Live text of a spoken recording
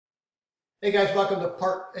Hey guys, welcome to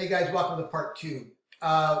part two.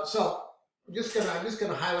 I'm just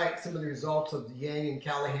gonna highlight some of the results of the Yang and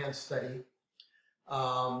Callahan study,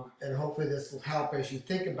 and hopefully this will help as you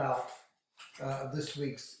think about this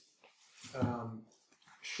week's um,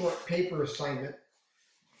 short paper assignment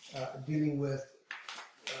dealing with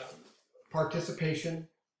um, participation,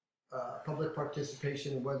 public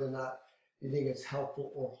participation, and whether or not you think it's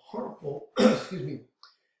helpful or harmful, excuse me,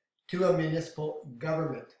 to a municipal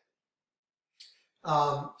government.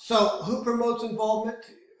 So, who promotes involvement?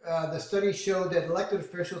 The study showed that elected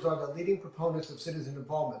officials are the leading proponents of citizen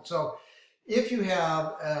involvement. So, if you have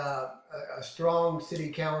a strong city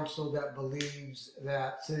council that believes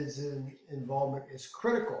that citizen involvement is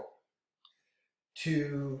critical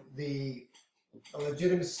to the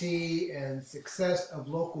legitimacy and success of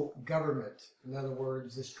local government, in other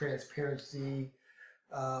words, this transparency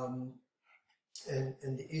um, and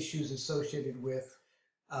the issues associated with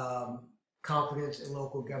um, confidence in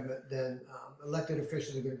local government, then elected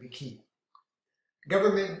officials are going to be key.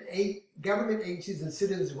 Government agencies and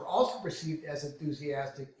citizens were also perceived as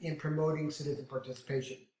enthusiastic in promoting citizen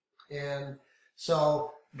participation. And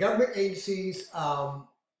so government agencies,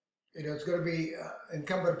 it's going to be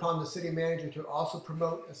incumbent upon the city manager to also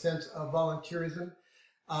promote a sense of volunteerism.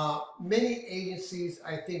 Many agencies,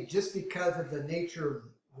 I think, just because of the nature of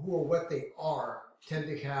who or what they are, tend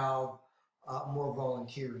to have more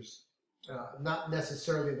volunteers. Not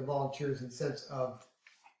necessarily the volunteers in the sense of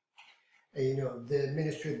the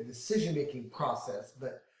administrative decision making process,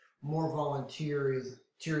 but more volunteerism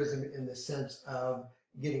in the sense of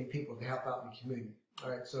getting people to help out in the community.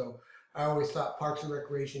 All right, so I always thought Parks and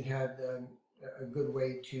Recreation had a good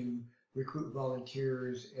way to recruit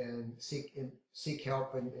volunteers and seek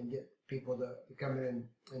help and get people to come in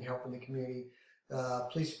and help in the community.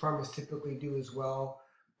 Police departments typically do as well,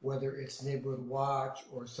 whether it's neighborhood watch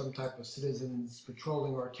or some type of citizens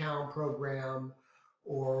patrolling our town program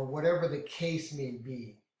or whatever the case may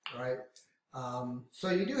be, right? So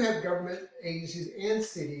you do have government agencies and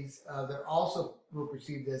cities that also were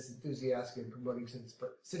perceived as enthusiastic in promoting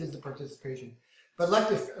citizen participation. But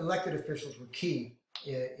elected officials were key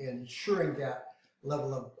in ensuring that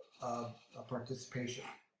level of participation.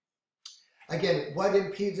 Again, what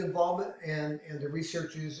impedes involvement, and the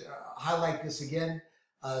researchers highlight this again.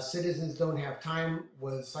 Citizens don't have time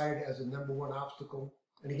was cited as the number one obstacle.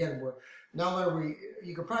 And again,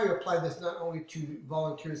 you could probably apply this not only to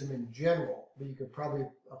volunteerism in general, but you could probably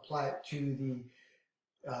apply it to the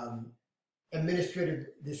administrative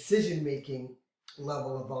decision-making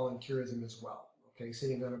level of volunteerism as well. Okay,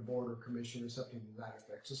 sitting on a board or commission or something to that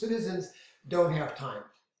effect. So citizens don't have time.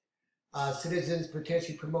 Citizens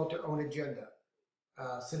potentially promote their own agenda.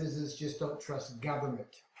 Citizens just don't trust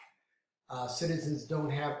government. Citizens don't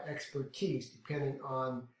have expertise, depending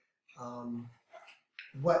on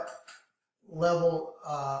what level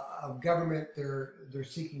of government they're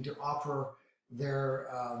seeking to offer their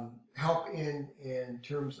help in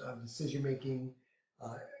terms of decision making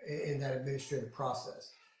in that administrative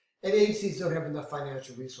process. And agencies don't have enough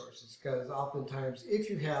financial resources because oftentimes, if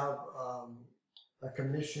you have a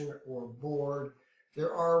commission or board,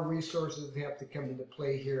 there are resources that have to come into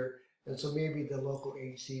play here. And so maybe the local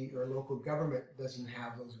agency or local government doesn't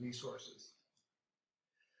have those resources.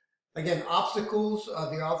 Again, obstacles,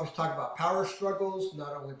 the authors talk about power struggles,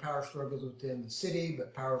 not only power struggles within the city,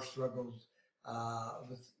 but power struggles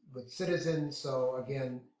with citizens. So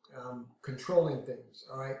again, controlling things,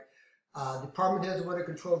 all right? Department heads want to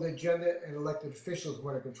control the agenda, and elected officials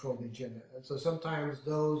want to control the agenda. And so sometimes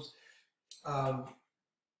those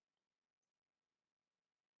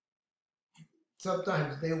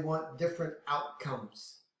sometimes they want different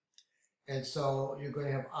outcomes. And so you're going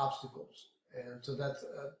to have obstacles. And so that's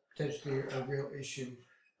potentially a real issue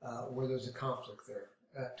where there's a conflict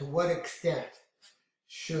there. To what extent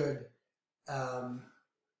should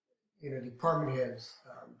department heads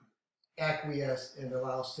acquiesce and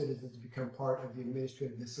allow citizens to become part of the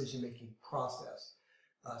administrative decision-making process,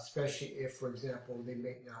 especially if, for example, they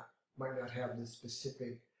might not have the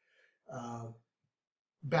specific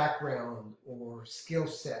background or skill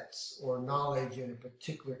sets or knowledge in a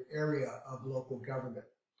particular area of local government.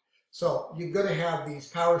 So you're going to have these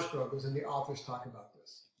power struggles, and the authors talk about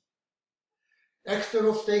this.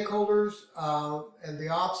 External stakeholders, and the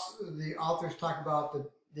authors talk about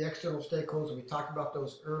the external stakeholders. We talked about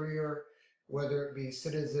those earlier, whether it be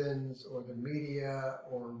citizens or the media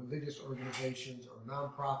or religious organizations or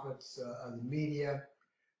nonprofits, the media,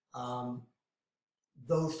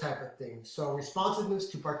 those type of things. So responsiveness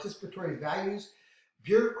to participatory values.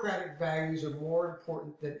 Bureaucratic values are more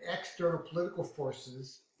important than external political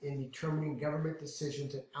forces in determining government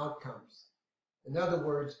decisions and outcomes. In other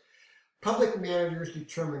words, public managers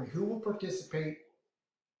determine who will participate,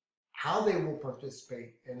 how they will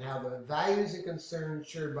participate, and how the values and concerns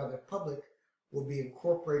shared by the public will be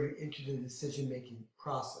incorporated into the decision-making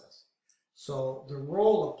process. So the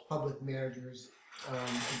role of public managers,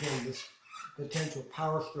 again, this potential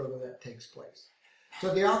power struggle that takes place.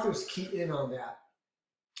 So the authors key in on that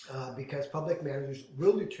because public managers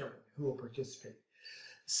will determine who will participate.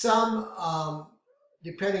 Some,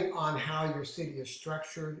 depending on how your city is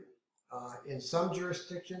structured, in some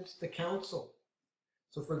jurisdictions, the council.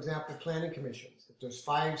 So for example, planning commissions, if there's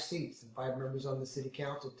 5 seats and 5 members on the city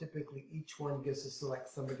council, typically each one gets to select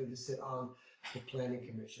somebody to sit on the planning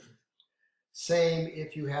commission. Same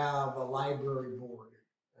if you have a library board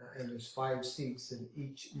and there's 5 seats and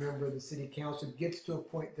each member of the city council gets to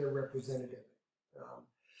appoint their representative.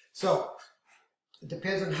 So it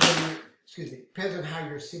depends on how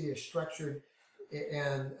your city is structured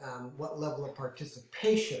and what level of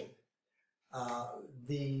participation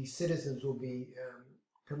the citizens will be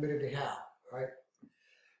permitted to have, right?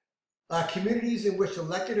 Communities in which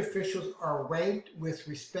elected officials are ranked with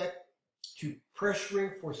respect to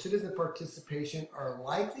pressuring for citizen participation are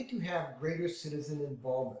likely to have greater citizen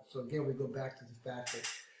involvement. So again, we go back to the fact that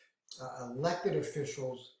elected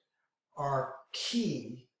officials are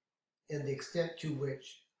key in the extent to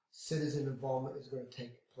which citizen involvement is going to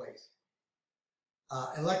take place.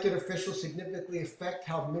 Elected officials significantly affect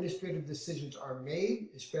how administrative decisions are made,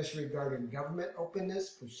 especially regarding government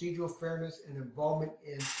openness, procedural fairness, and involvement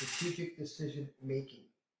in strategic decision making.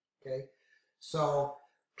 Okay, so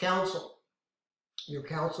your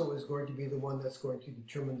council is going to be the one that's going to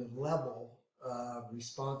determine the level of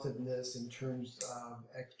responsiveness in terms of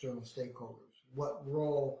external stakeholders. What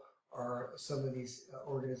role are some of these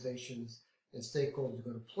organizations and stakeholders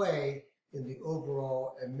going to play in the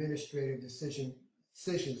overall administrative decisions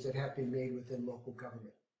that have been made within local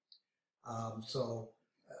government?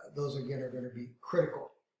 Those again are going to be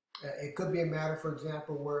critical. It could be a matter, for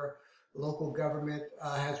example, where local government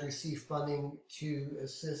has received funding to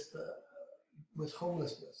assist with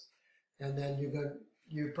homelessness, and then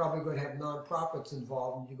you're probably going to have nonprofits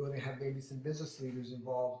involved, and you're going to have maybe some business leaders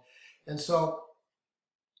involved, and so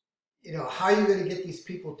how you're going to get these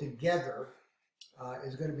people together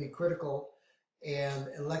is going to be critical. And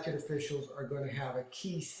elected officials are going to have a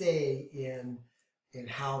key say in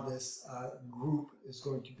how this group is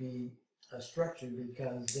going to be structured,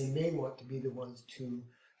 because they may want to be the ones to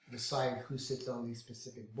decide who sits on these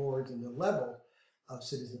specific boards and the level of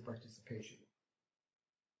citizen participation.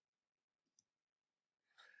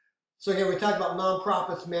 So again, we talked about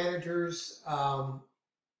nonprofits, managers,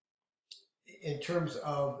 in terms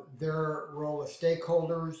of their role as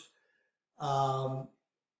stakeholders.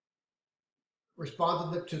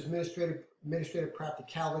 Responsiveness to administrative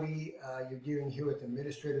practicality. You're dealing here with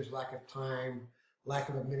administrators' lack of time, lack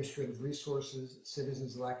of administrative resources,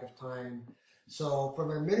 citizens' lack of time. So from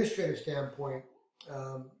an administrative standpoint,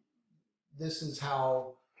 this is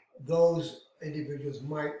how those individuals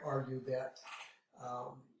might argue that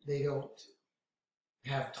they don't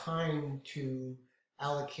have time to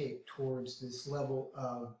allocate towards this level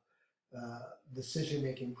of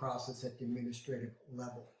decision-making process at the administrative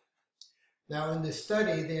level. Now, in this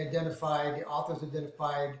study, the authors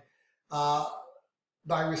identified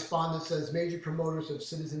by respondents as major promoters of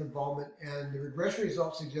citizen involvement, and the regression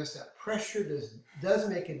results suggest that pressure does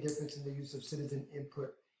make a difference in the use of citizen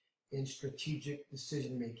input in strategic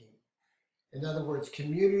decision making. In other words,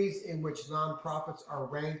 communities in which nonprofits are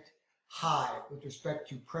ranked high with respect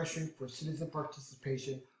to pressure for citizen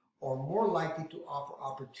participation are more likely to offer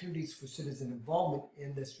opportunities for citizen involvement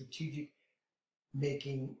in the strategic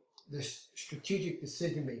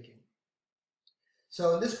decision making.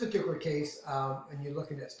 So in this particular case, and you're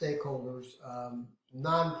looking at stakeholders,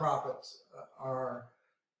 nonprofits are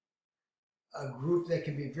a group that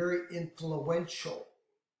can be very influential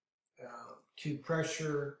to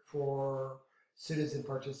pressure for citizen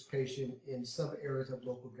participation in some areas of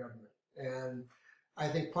local government. And I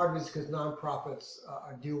think part of it is because nonprofits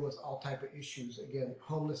deal with all type of issues. Again,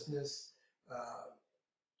 homelessness,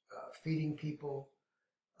 feeding people,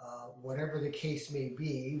 whatever the case may be.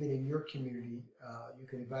 Even in your community, you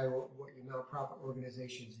can evaluate what your nonprofit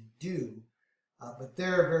organizations do, but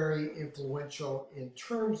they're very influential in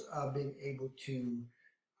terms of being able to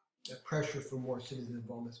pressure for more citizen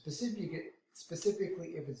involvement, specifically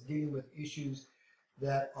if it's dealing with issues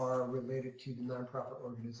that are related to the nonprofit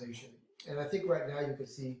organization. And I think right now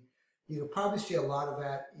you'll probably see a lot of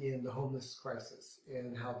that in the homeless crisis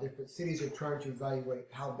and how different cities are trying to evaluate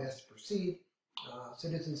how best to proceed.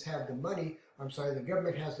 Citizens have the money, the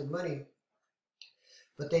government has the money,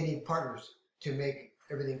 but they need partners to make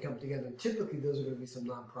everything come together. And typically, those are going to be some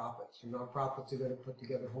nonprofits. Your nonprofits are going to put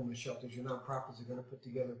together homeless shelters. Your nonprofits are going to put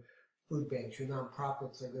together food banks. Your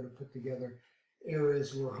nonprofits are going to put together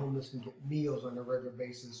areas where homeless can get meals on a regular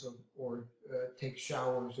basis, or take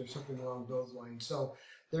showers or something along those lines. So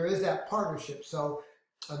there is that partnership. So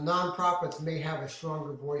nonprofits may have a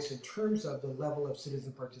stronger voice in terms of the level of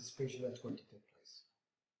citizen participation that's going to take place.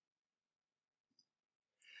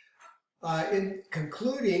 In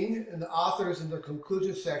concluding, in the authors in the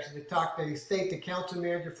conclusion section, they state the council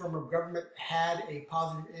manager form of government had a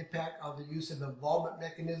positive impact on the use of involvement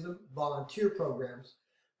mechanism, volunteer programs,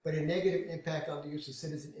 but a negative impact on the use of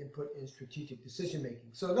citizen input in strategic decision making.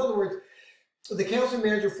 So in other words, the council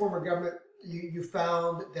manager form of government, you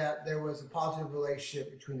found that there was a positive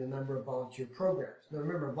relationship between the number of volunteer programs. Now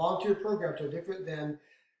remember, volunteer programs are different than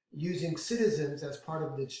using citizens as part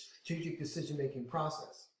of the strategic decision making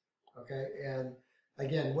process. Okay, and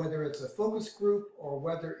again, whether it's a focus group or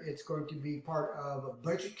whether it's going to be part of a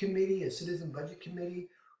budget committee, a citizen budget committee,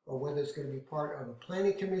 or whether it's going to be part of a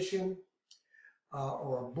planning commission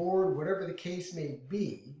or a board, whatever the case may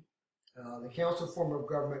be, the council form of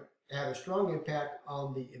government had a strong impact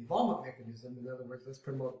on the involvement mechanism. In other words, let's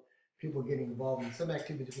promote people getting involved in some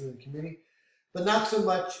activities within the community, but not so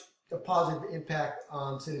much a positive impact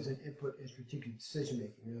on citizen input in strategic decision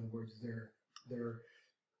making. In other words,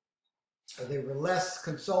 they were less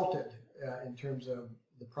consulted in terms of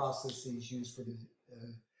the processes used for the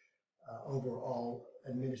overall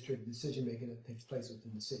administrative decision making that takes place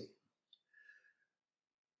within the city.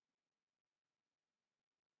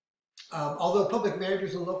 Although public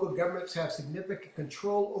managers and local governments have significant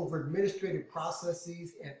control over administrative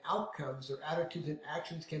processes and outcomes, their attitudes and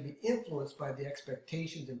actions can be influenced by the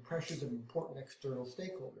expectations and pressures of important external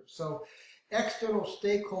stakeholders. So external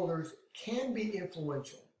stakeholders can be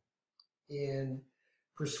influential in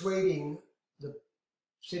persuading the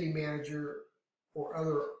city manager or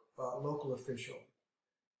other local official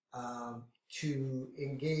to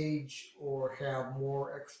engage or have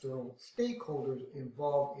more external stakeholders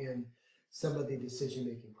involved in some of the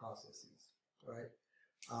decision-making processes, right?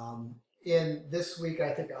 In this week,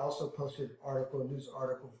 I think I also posted a news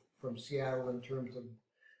article from Seattle in terms of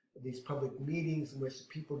these public meetings in which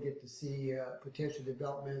people get to see potential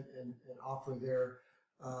development and offer their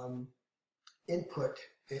input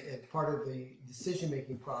as part of the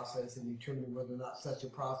decision-making process and determining whether or not such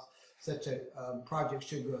a project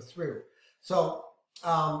should go through. So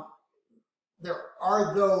there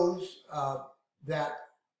are those that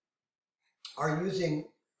are using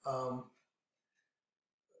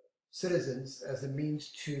citizens as a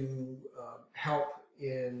means to help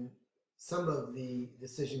in some of the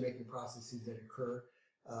decision-making processes that occur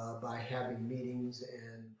by having meetings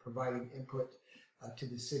and providing input to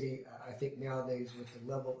the city. I think nowadays with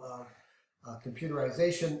the level of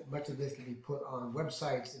computerization, much of this can be put on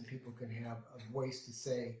websites and people can have a voice to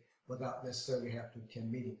say without necessarily have to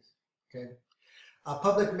attend meetings. Okay.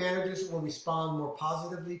 Public managers will respond more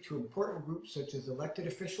positively to important groups such as elected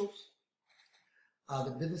officials,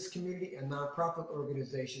 the business community, and nonprofit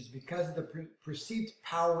organizations because of the perceived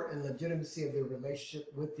power and legitimacy of their relationship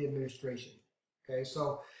with the administration. Okay,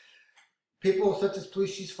 so people such as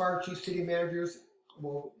police chiefs, fire chiefs, city managers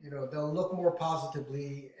will, they'll look more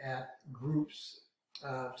positively at groups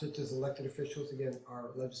such as elected officials, again,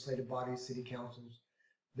 our legislative bodies, city councils.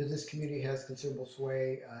 Business community has considerable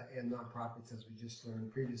sway, and nonprofits, as we just learned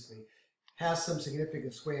previously, has some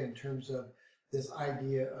significant sway in terms of this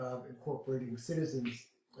idea of incorporating citizens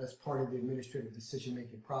as part of the administrative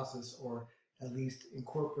decision-making process, or at least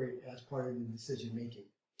incorporate as part of the decision-making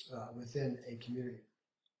within a community.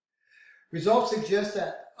 Results suggest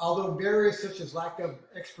that although barriers such as lack of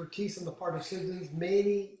expertise on the part of citizens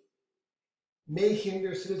may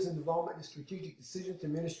hinder citizen involvement in strategic decisions,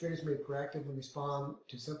 administrators may proactively respond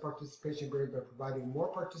to some participation barriers by providing more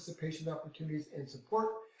participation opportunities and support.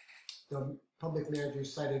 The public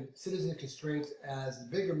managers cited citizen constraints as the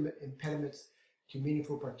bigger impediments to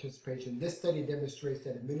meaningful participation. This study demonstrates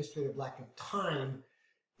that administrative lack of time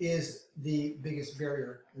is the biggest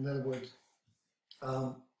barrier. In other words,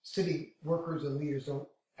 city workers and leaders don't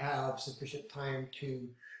have sufficient time to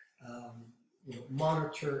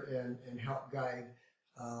monitor and help guide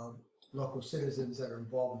local citizens that are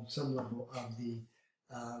involved in some level of the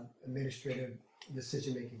administrative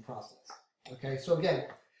decision-making process. Okay, so again,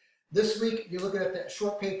 this week you're looking at that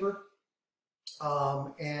short paper,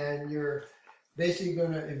 and you're basically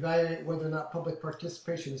going to evaluate whether or not public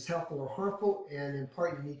participation is helpful or harmful, and in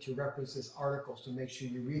part you need to reference this article, so make sure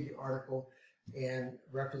you read the article and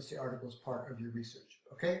reference the article as part of your research.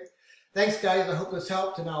 Okay? Thanks, guys. I hope this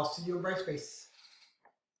helped, and I'll see you in Brightspace.